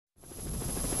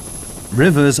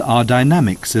Rivers are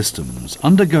dynamic systems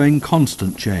undergoing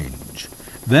constant change.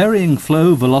 Varying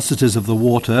flow velocities of the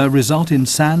water result in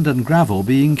sand and gravel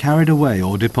being carried away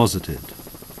or deposited.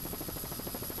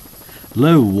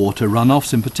 Low water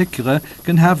runoffs in particular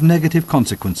can have negative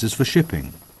consequences for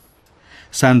shipping.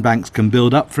 Sandbanks can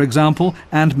build up, for example,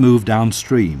 and move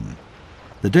downstream.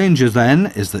 The danger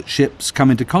then is that ships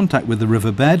come into contact with the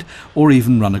riverbed or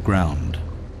even run aground.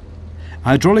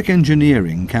 Hydraulic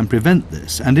engineering can prevent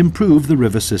this and improve the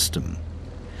river system.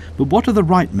 But what are the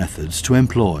right methods to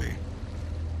employ?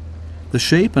 The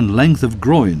shape and length of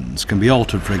groynes can be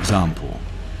altered, for example.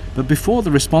 But before the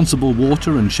responsible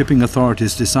water and shipping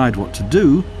authorities decide what to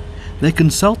do, they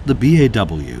consult the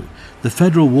BAW, the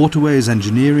Federal Waterways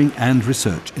Engineering and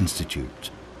Research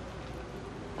Institute.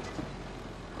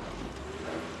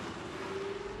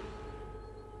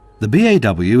 The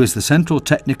BAW is the central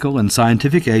technical and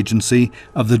scientific agency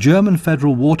of the German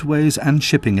Federal Waterways and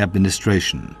Shipping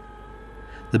Administration.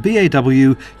 The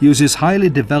BAW uses highly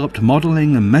developed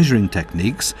modelling and measuring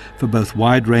techniques for both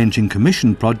wide-ranging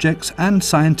commission projects and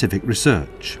scientific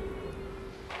research.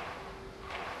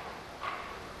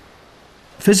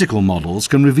 Physical models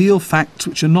can reveal facts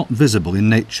which are not visible in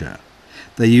nature.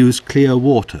 They use clear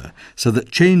water so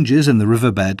that changes in the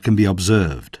riverbed can be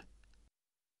observed.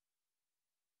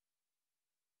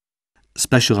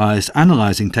 Specialised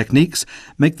analysing techniques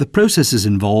make the processes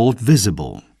involved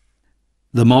visible.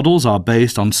 The models are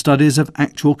based on studies of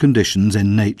actual conditions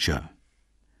in nature.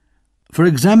 For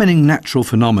examining natural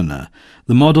phenomena,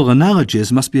 the model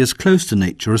analogies must be as close to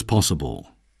nature as possible.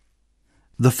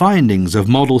 The findings of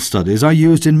model studies are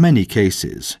used in many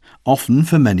cases, often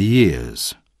for many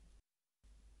years.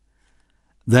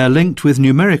 They are linked with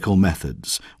numerical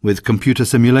methods, with computer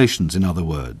simulations in other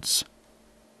words.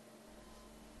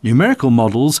 Numerical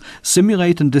models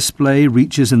simulate and display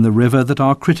reaches in the river that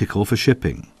are critical for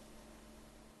shipping.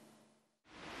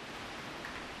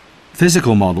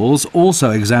 Physical models also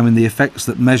examine the effects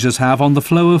that measures have on the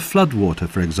flow of floodwater,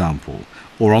 for example,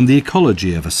 or on the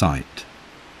ecology of a site.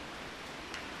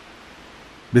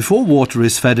 Before water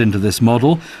is fed into this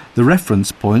model, the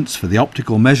reference points for the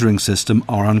optical measuring system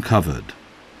are uncovered.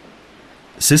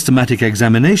 Systematic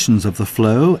examinations of the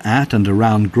flow at and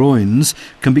around groynes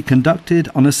can be conducted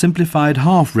on a simplified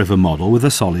half-river model with a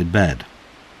solid bed.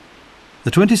 The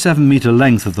 27-metre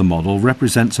length of the model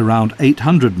represents around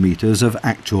 800 metres of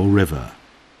actual river.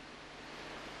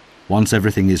 Once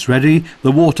everything is ready,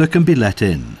 the water can be let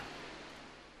in.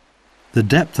 The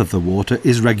depth of the water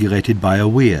is regulated by a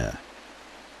weir.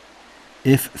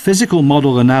 If physical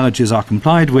model analogies are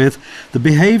complied with, the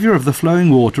behaviour of the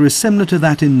flowing water is similar to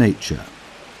that in nature.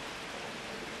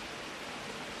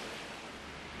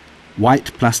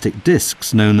 White plastic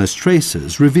discs known as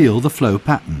tracers reveal the flow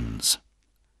patterns.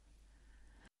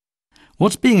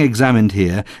 What's being examined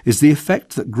here is the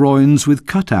effect that groynes with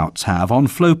cutouts have on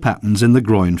flow patterns in the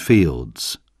groyne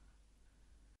fields.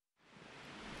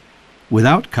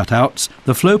 Without cutouts,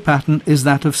 the flow pattern is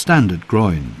that of standard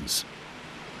groynes.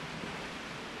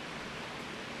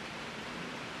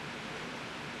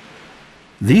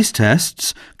 These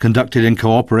tests, conducted in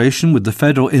cooperation with the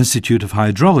Federal Institute of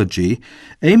Hydrology,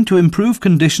 aim to improve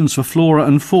conditions for flora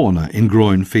and fauna in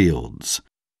groyne fields.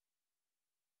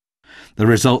 The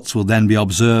results will then be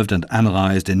observed and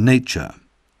analysed in nature.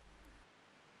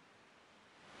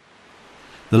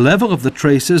 The level of the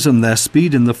traces and their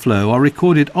speed in the flow are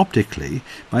recorded optically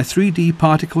by 3D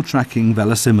Particle Tracking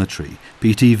Velocimetry,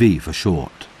 PTV for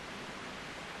short.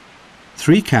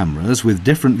 3 cameras with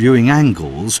different viewing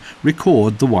angles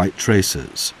record the white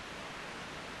traces.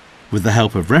 With the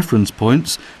help of reference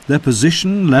points, their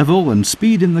position, level and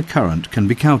speed in the current can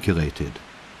be calculated.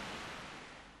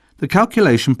 The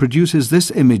calculation produces this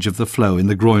image of the flow in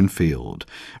the groyne field.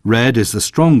 Red is the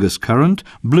strongest current,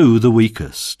 blue the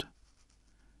weakest.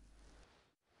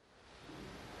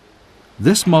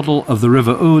 This model of the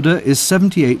River Oder is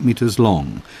 78 metres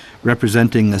long,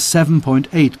 representing a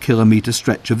 7.8 kilometre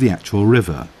stretch of the actual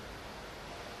river.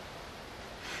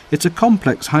 It's a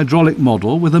complex hydraulic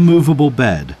model with a movable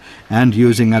bed and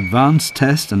using advanced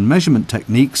test and measurement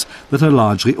techniques that are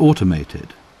largely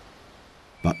automated.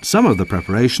 But some of the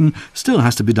preparation still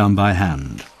has to be done by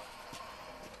hand.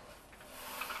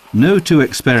 No 2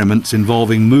 experiments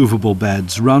involving movable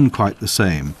beds run quite the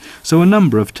same, so a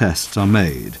number of tests are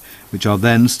made, which are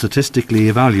then statistically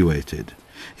evaluated.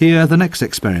 Here, the next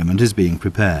experiment is being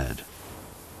prepared.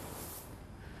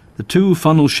 The 2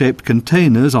 funnel-shaped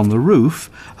containers on the roof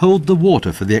hold the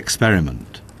water for the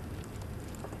experiment.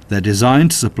 They're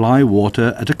designed to supply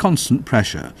water at a constant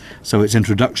pressure, so its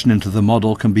introduction into the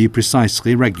model can be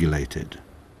precisely regulated.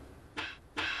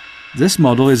 This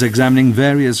model is examining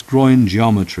various groyne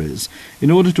geometries in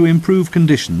order to improve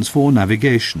conditions for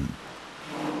navigation.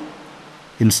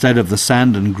 Instead of the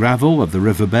sand and gravel of the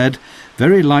riverbed,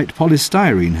 very light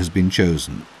polystyrene has been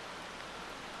chosen.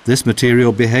 This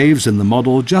material behaves in the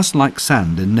model just like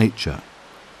sand in nature.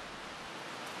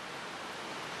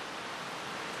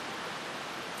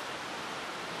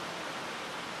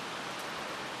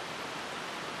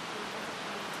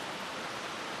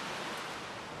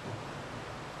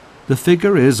 The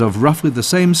figure is of roughly the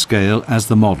same scale as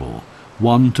the model,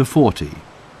 1 to 40.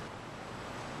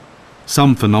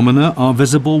 Some phenomena are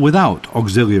visible without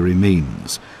auxiliary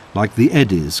means, like the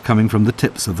eddies coming from the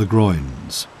tips of the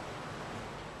groynes.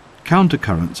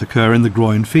 Countercurrents occur in the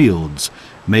groyne fields,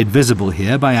 made visible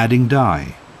here by adding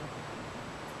dye.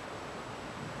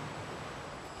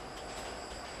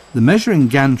 The measuring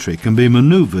gantry can be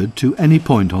manoeuvred to any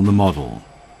point on the model.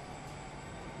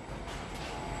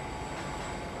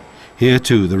 Here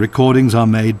too the recordings are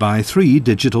made by 3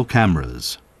 digital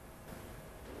cameras.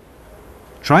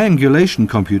 Triangulation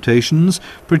computations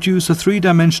produce a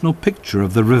 3-dimensional picture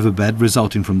of the riverbed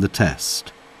resulting from the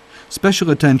test.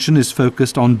 Special attention is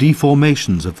focused on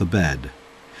deformations of the bed.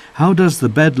 How does the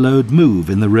bed load move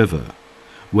in the river?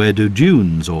 Where do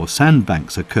dunes or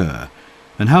sandbanks occur?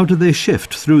 And how do they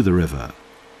shift through the river?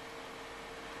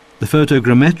 The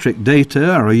photogrammetric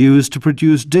data are used to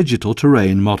produce digital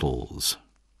terrain models.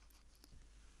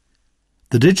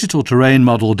 The digital terrain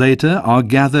model data are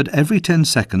gathered every 10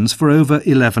 seconds for over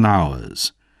 11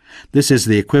 hours. This is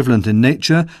the equivalent in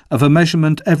nature of a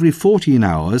measurement every 14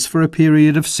 hours for a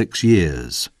period of 6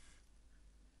 years.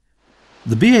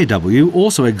 The BAW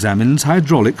also examines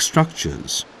hydraulic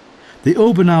structures. The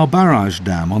Obenau barrage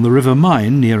dam on the River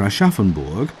Main near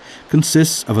Aschaffenburg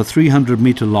consists of a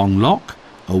 300-metre-long lock,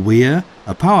 a weir,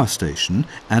 a power station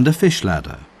and a fish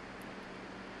ladder.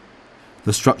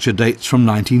 The structure dates from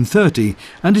 1930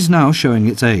 and is now showing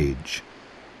its age.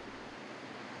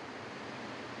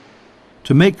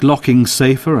 To make locking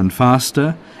safer and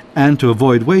faster, and to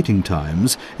avoid waiting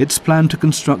times, it's planned to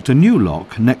construct a new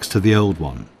lock next to the old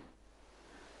one.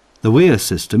 The weir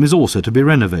system is also to be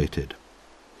renovated.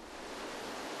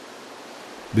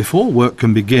 Before work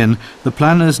can begin, the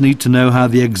planners need to know how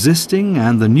the existing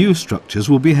and the new structures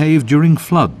will behave during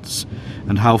floods,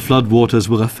 and how floodwaters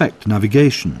will affect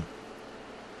navigation.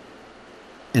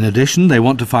 In addition, they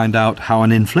want to find out how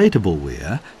an inflatable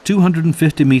weir,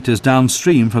 250 metres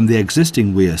downstream from the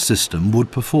existing weir system,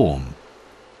 would perform.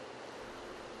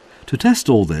 To test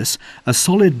all this, a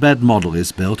solid bed model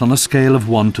is built on a scale of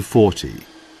 1 to 40.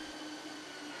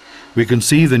 We can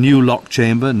see the new lock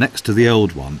chamber next to the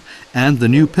old one, and the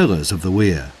new pillars of the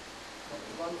weir.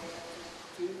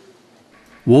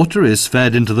 Water is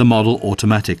fed into the model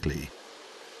automatically.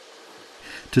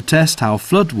 To test how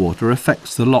floodwater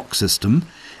affects the lock system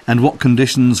and what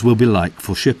conditions will be like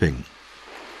for shipping.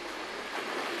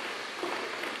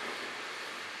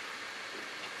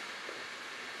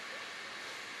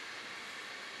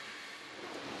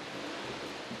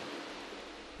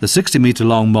 The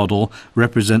 60-metre-long model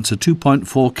represents a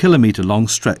 2.4-kilometre-long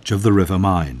stretch of the River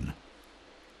Main.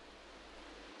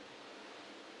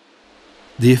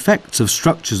 The effects of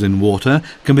structures in water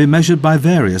can be measured by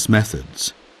various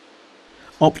methods.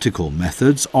 Optical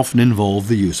methods often involve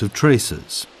the use of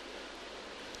tracers.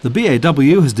 The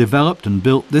BAW has developed and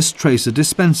built this tracer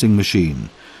dispensing machine.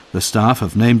 The staff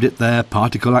have named it their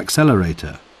particle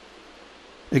accelerator.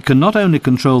 It can not only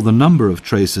control the number of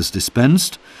tracers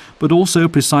dispensed, but also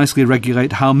precisely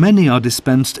regulate how many are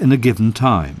dispensed in a given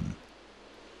time.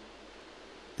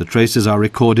 The tracers are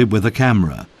recorded with a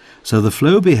camera, so the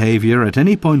flow behavior at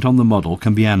any point on the model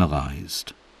can be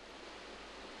analyzed.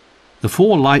 The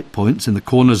 4 light points in the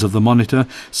corners of the monitor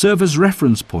serve as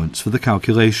reference points for the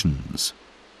calculations.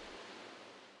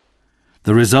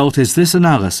 The result is this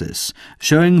analysis,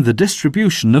 showing the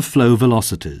distribution of flow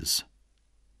velocities.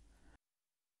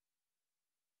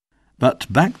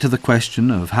 But back to the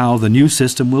question of how the new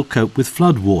system will cope with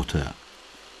flood water.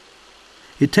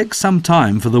 It takes some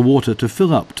time for the water to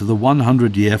fill up to the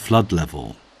 100-year flood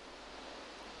level.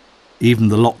 Even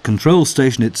the lock control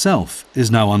station itself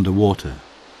is now underwater.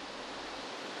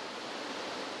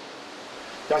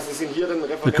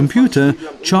 The computer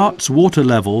charts water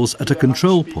levels at a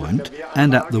control point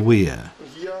and at the weir,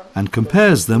 and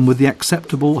compares them with the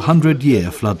acceptable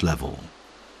 100-year flood level.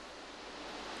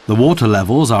 The water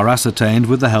levels are ascertained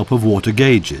with the help of water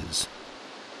gauges.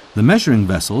 The measuring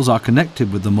vessels are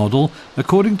connected with the model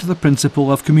according to the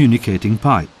principle of communicating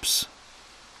pipes.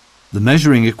 The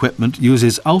measuring equipment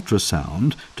uses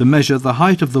ultrasound to measure the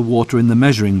height of the water in the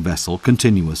measuring vessel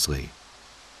continuously.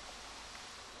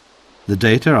 The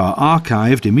data are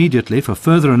archived immediately for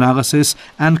further analysis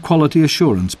and quality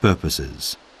assurance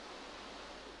purposes.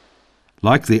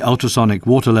 Like the ultrasonic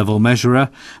water level measurer,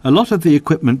 a lot of the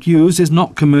equipment used is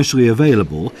not commercially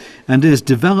available and is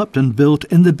developed and built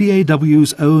in the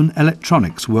BAW's own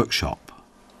electronics workshop.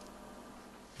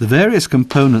 The various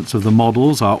components of the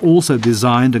models are also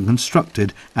designed and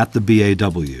constructed at the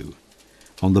BAW.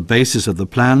 On the basis of the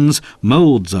plans,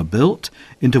 moulds are built,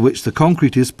 into which the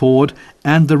concrete is poured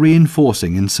and the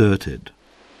reinforcing inserted.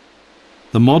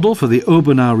 The model for the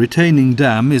Obenau retaining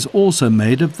dam is also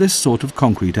made of this sort of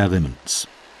concrete elements.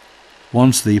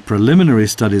 Once the preliminary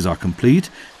studies are complete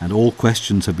and all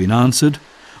questions have been answered,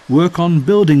 work on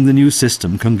building the new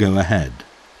system can go ahead.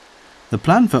 The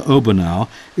plan for Obenau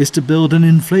is to build an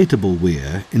inflatable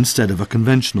weir instead of a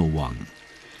conventional one.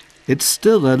 It's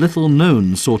still a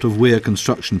little-known sort of weir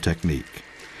construction technique.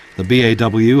 The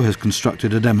BAW has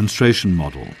constructed a demonstration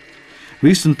model.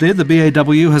 Recently, the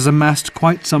BAW has amassed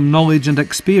quite some knowledge and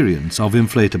experience of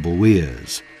inflatable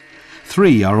weirs.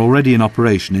 3 are already in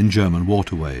operation in German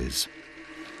waterways.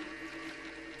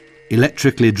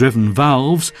 Electrically driven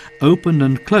valves open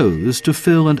and close to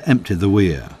fill and empty the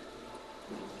weir.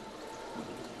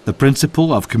 The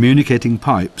principle of communicating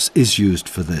pipes is used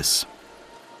for this.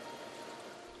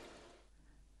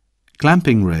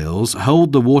 Clamping rails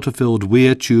hold the water-filled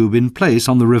weir tube in place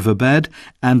on the riverbed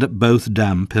and at both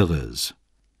dam pillars.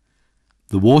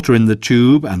 The water in the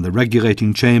tube and the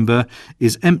regulating chamber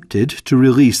is emptied to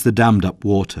release the dammed-up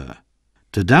water.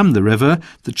 To dam the river,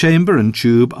 the chamber and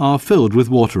tube are filled with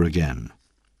water again.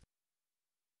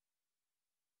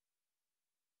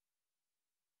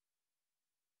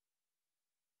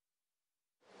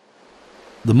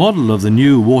 The model of the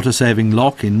new water-saving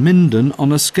lock in Minden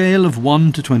on a scale of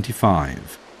 1 to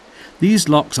 25. These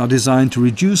locks are designed to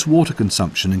reduce water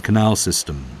consumption in canal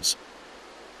systems.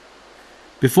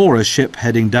 Before a ship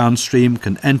heading downstream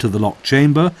can enter the lock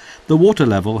chamber, the water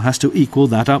level has to equal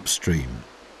that upstream.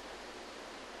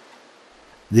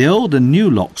 The old and new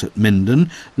locks at Minden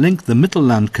link the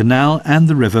Mittelland Canal and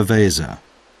the River Weser.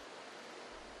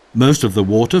 Most of the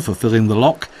water for filling the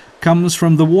lock comes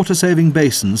from the water-saving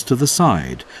basins to the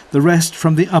side, the rest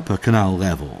from the upper canal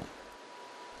level.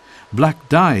 Black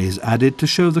dye is added to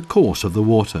show the course of the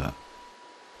water.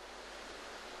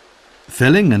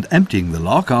 Filling and emptying the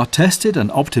lock are tested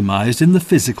and optimized in the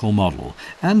physical model,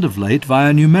 and of late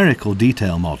via numerical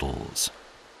detail models.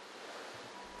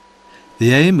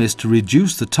 The aim is to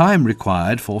reduce the time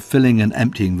required for filling and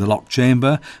emptying the lock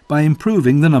chamber by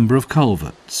improving the number of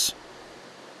culverts.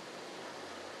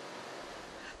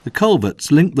 The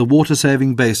culverts link the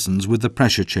water-saving basins with the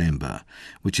pressure chamber,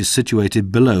 which is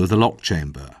situated below the lock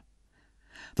chamber.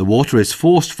 The water is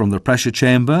forced from the pressure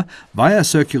chamber via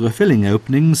circular filling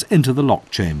openings into the lock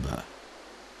chamber.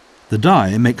 The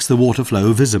dye makes the water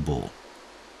flow visible.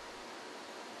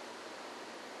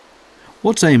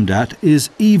 What's aimed at is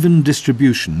even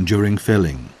distribution during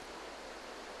filling.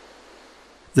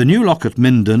 The new lock at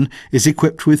Minden is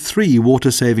equipped with 3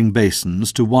 water-saving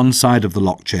basins to one side of the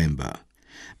lock chamber.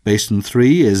 Basin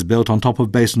 3 is built on top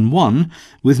of Basin 1,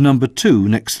 with number 2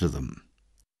 next to them.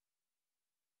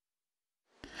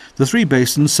 The 3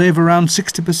 basins save around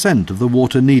 60% of the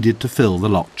water needed to fill the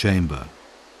lock chamber.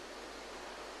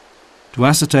 To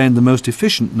ascertain the most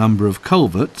efficient number of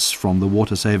culverts from the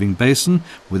water-saving basin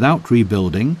without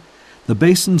rebuilding, the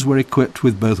basins were equipped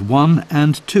with both 1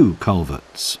 and 2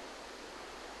 culverts.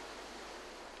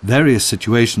 Various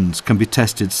situations can be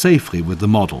tested safely with the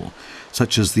model,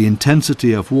 such as the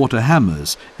intensity of water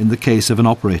hammers in the case of an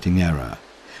operating error,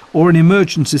 or an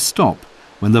emergency stop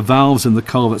when the valves in the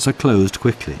culverts are closed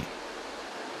quickly.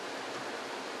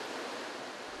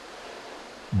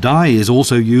 Dye is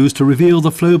also used to reveal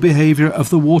the flow behaviour of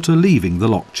the water leaving the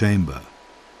lock chamber.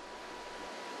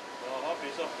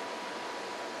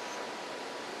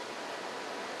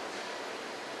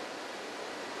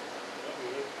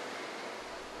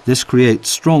 This creates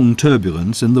strong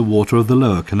turbulence in the water of the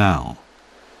lower canal.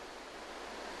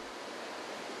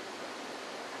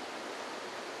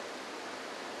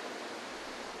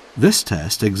 This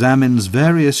test examines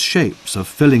various shapes of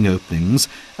filling openings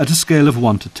at a scale of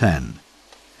 1 to 10.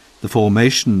 The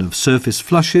formation of surface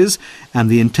flushes and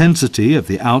the intensity of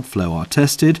the outflow are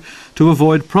tested to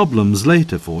avoid problems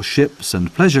later for ships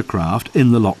and pleasure craft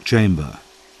in the lock chamber.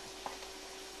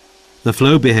 The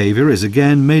flow behaviour is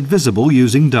again made visible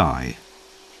using dye.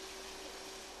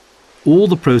 All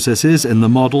the processes in the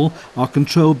model are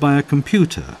controlled by a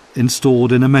computer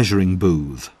installed in a measuring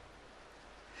booth.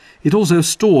 It also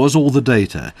stores all the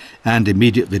data and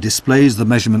immediately displays the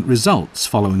measurement results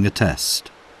following a test.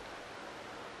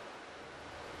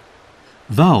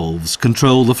 Valves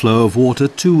control the flow of water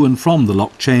to and from the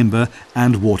lock chamber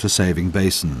and water-saving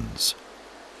basins.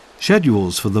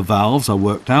 Schedules for the valves are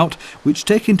worked out which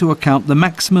take into account the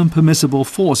maximum permissible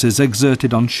forces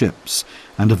exerted on ships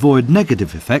and avoid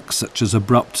negative effects such as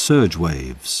abrupt surge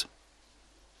waves.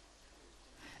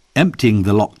 Emptying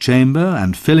the lock chamber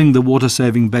and filling the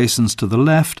water-saving basins to the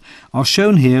left are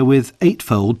shown here with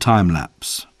 8-fold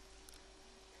time-lapse.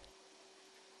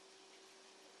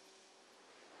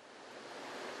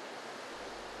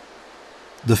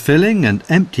 The filling and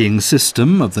emptying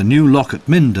system of the new lock at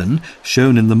Minden,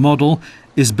 shown in the model,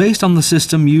 is based on the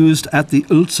system used at the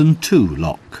Uelzen II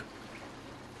lock.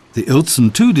 The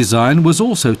Uelzen II design was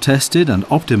also tested and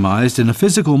optimized in a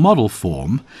physical model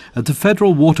form at the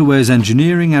Federal Waterways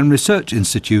Engineering and Research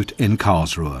Institute in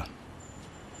Karlsruhe.